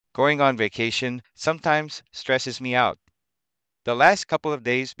Going on vacation sometimes stresses me out. The last couple of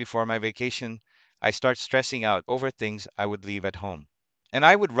days before my vacation, I start stressing out over things I would leave at home. And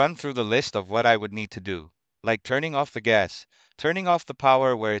I would run through the list of what I would need to do, like turning off the gas, turning off the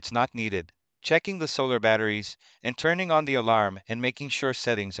power where it's not needed, checking the solar batteries, and turning on the alarm and making sure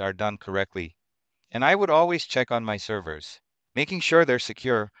settings are done correctly. And I would always check on my servers, making sure they're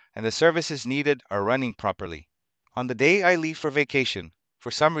secure and the services needed are running properly. On the day I leave for vacation, for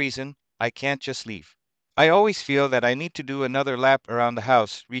some reason, I can't just leave. I always feel that I need to do another lap around the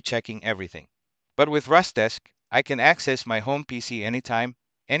house rechecking everything. But with Rustdesk, I can access my home PC anytime,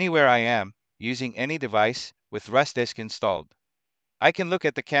 anywhere I am, using any device with Rustdesk installed. I can look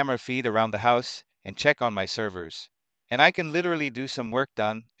at the camera feed around the house and check on my servers. And I can literally do some work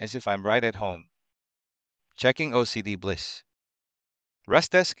done as if I'm right at home. Checking OCD Bliss.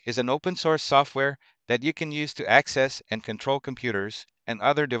 Rustdesk is an open source software that you can use to access and control computers and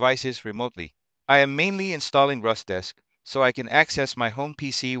other devices remotely. I am mainly installing Rustdesk so I can access my home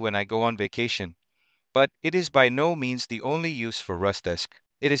PC when I go on vacation, but it is by no means the only use for Rustdesk.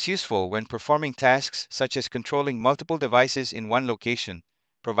 It is useful when performing tasks such as controlling multiple devices in one location,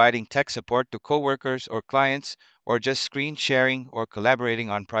 providing tech support to coworkers or clients, or just screen sharing or collaborating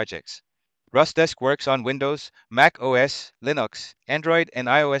on projects. Rustdesk works on Windows, Mac OS, Linux, Android, and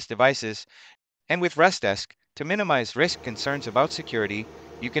iOS devices, and with Rustdesk, to minimize risk concerns about security,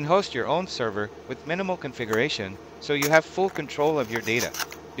 you can host your own server with minimal configuration so you have full control of your data.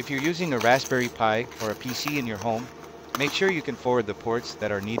 If you're using a Raspberry Pi or a PC in your home, make sure you can forward the ports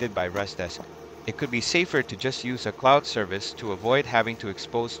that are needed by Rustdesk. It could be safer to just use a cloud service to avoid having to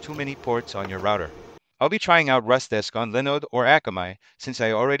expose too many ports on your router. I'll be trying out Rustdesk on Linode or Akamai since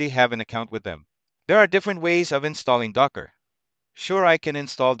I already have an account with them. There are different ways of installing Docker. Sure, I can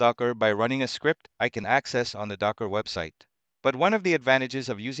install Docker by running a script I can access on the Docker website. But one of the advantages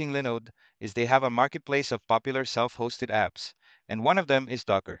of using Linode is they have a marketplace of popular self-hosted apps, and one of them is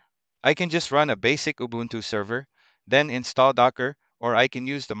Docker. I can just run a basic Ubuntu server, then install Docker, or I can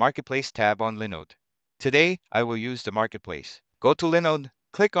use the Marketplace tab on Linode. Today, I will use the Marketplace. Go to Linode,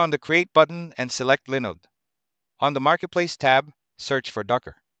 click on the Create button and select Linode. On the Marketplace tab, search for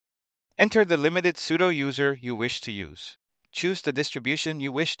Docker. Enter the limited sudo user you wish to use. Choose the distribution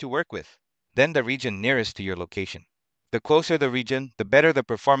you wish to work with, then the region nearest to your location. The closer the region, the better the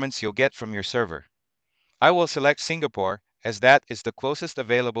performance you'll get from your server. I will select Singapore as that is the closest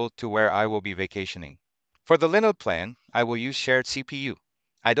available to where I will be vacationing. For the Linode plan, I will use shared CPU.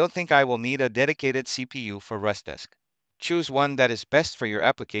 I don't think I will need a dedicated CPU for Rustdesk. Choose one that is best for your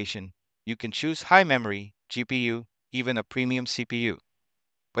application. You can choose high memory, GPU, even a premium CPU.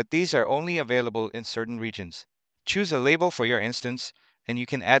 But these are only available in certain regions. Choose a label for your instance, and you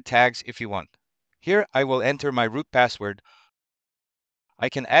can add tags if you want. Here I will enter my root password. I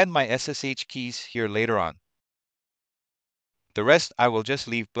can add my SSH keys here later on. The rest I will just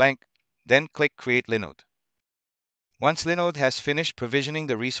leave blank, then click Create Linode. Once Linode has finished provisioning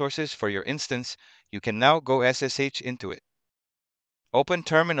the resources for your instance, you can now go SSH into it. Open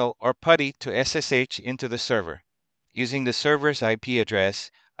Terminal or PuTTY to SSH into the server. Using the server's IP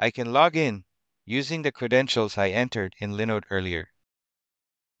address, I can log in using the credentials I entered in Linode earlier.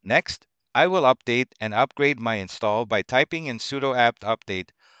 Next, I will update and upgrade my install by typing in sudo apt update,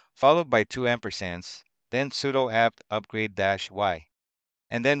 followed by 2 ampersands, then sudo apt upgrade -y,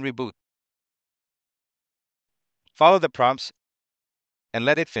 and then reboot. Follow the prompts and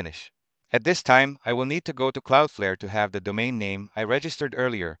let it finish. At this time, I will need to go to Cloudflare to have the domain name I registered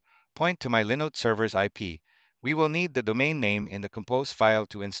earlier point to my Linode server's IP. We will need the domain name in the compose file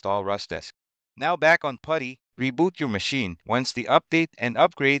to install Rustdesk. Now back on PuTTY, reboot your machine once the update and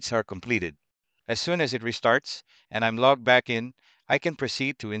upgrades are completed. As soon as it restarts and I'm logged back in, I can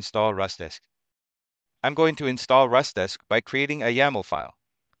proceed to install Rustdesk. I'm going to install Rustdesk by creating a YAML file.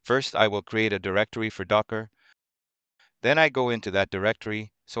 First, I will create a directory for Docker. Then I go into that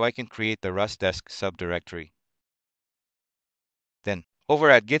directory so I can create the Rustdesk subdirectory. Then, over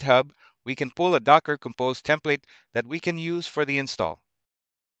at GitHub, we can pull a Docker Compose template that we can use for the install.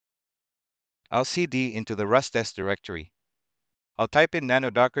 I'll cd into the Rustdesk directory. I'll type in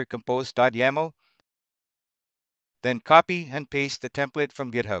nano-docker compose.yaml, then copy and paste the template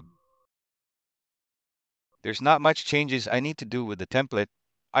from GitHub. There's not much changes I need to do with the template.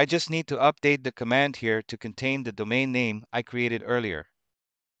 I just need to update the command here to contain the domain name I created earlier.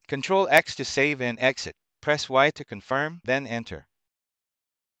 Control X to save and exit. Press Y to confirm, then enter.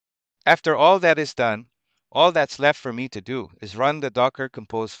 After all that is done, all that's left for me to do is run the Docker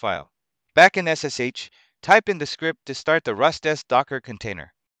Compose file. Back in SSH, type in the script to start the Rustdesk Docker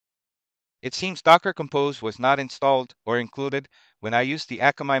container. It seems Docker Compose was not installed or included when I use the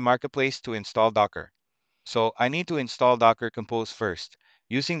Akamai marketplace to install Docker. So I need to install Docker Compose first,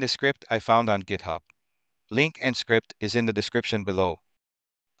 using the script I found on GitHub. Link and script is in the description below.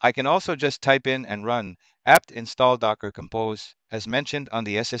 I can also just type in and run apt install Docker Compose as mentioned on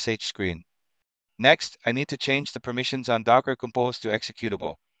the SSH screen. Next, I need to change the permissions on Docker Compose to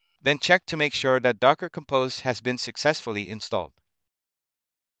executable. Then check to make sure that Docker Compose has been successfully installed.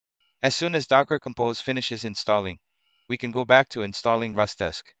 As soon as Docker Compose finishes installing, we can go back to installing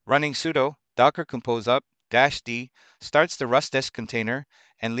Rustdesk. Running sudo docker compose up -d starts the Rustdesk container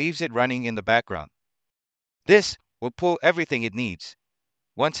and leaves it running in the background. This will pull everything it needs.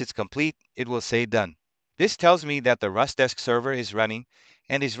 Once it's complete, it will say done. This tells me that the Rustdesk server is running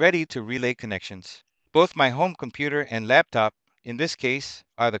and is ready to relay connections. Both my home computer and laptop, in this case,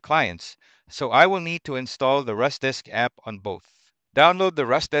 are the clients, so I will need to install the Rustdesk app on both. Download the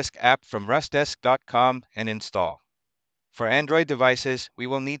Rustdesk app from rustdesk.com and install. For Android devices, we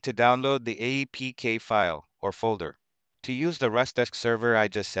will need to download the APK file or folder. To use the Rustdesk server I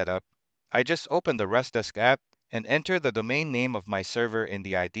just set up, I just open the Rustdesk app and enter the domain name of my server in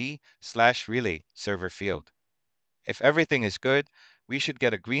the ID/relay server field. If everything is good, we should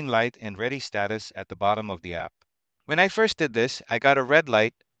get a green light and ready status at the bottom of the app. When I first did this, I got a red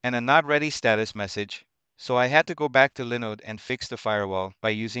light and a not ready status message, so I had to go back to Linode and fix the firewall by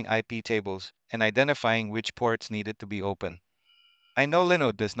using IP tables and identifying which ports needed to be open. I know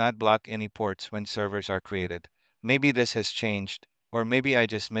Linode does not block any ports when servers are created. Maybe this has changed, or maybe I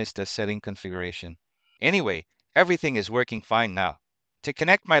just missed a setting configuration. Anyway, everything is working fine now. To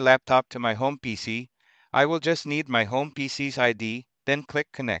connect my laptop to my home PC, I will just need my home PC's ID, then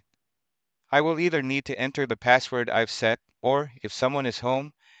click Connect. I will either need to enter the password I've set, or if someone is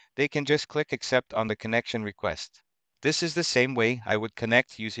home, they can just click Accept on the connection request. This is the same way I would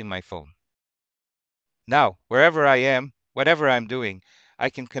connect using my phone. Now, wherever I am, whatever I'm doing, I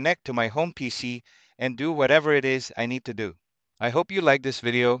can connect to my home PC and do whatever it is I need to do. I hope you liked this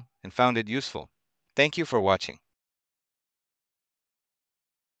video and found it useful. Thank you for watching.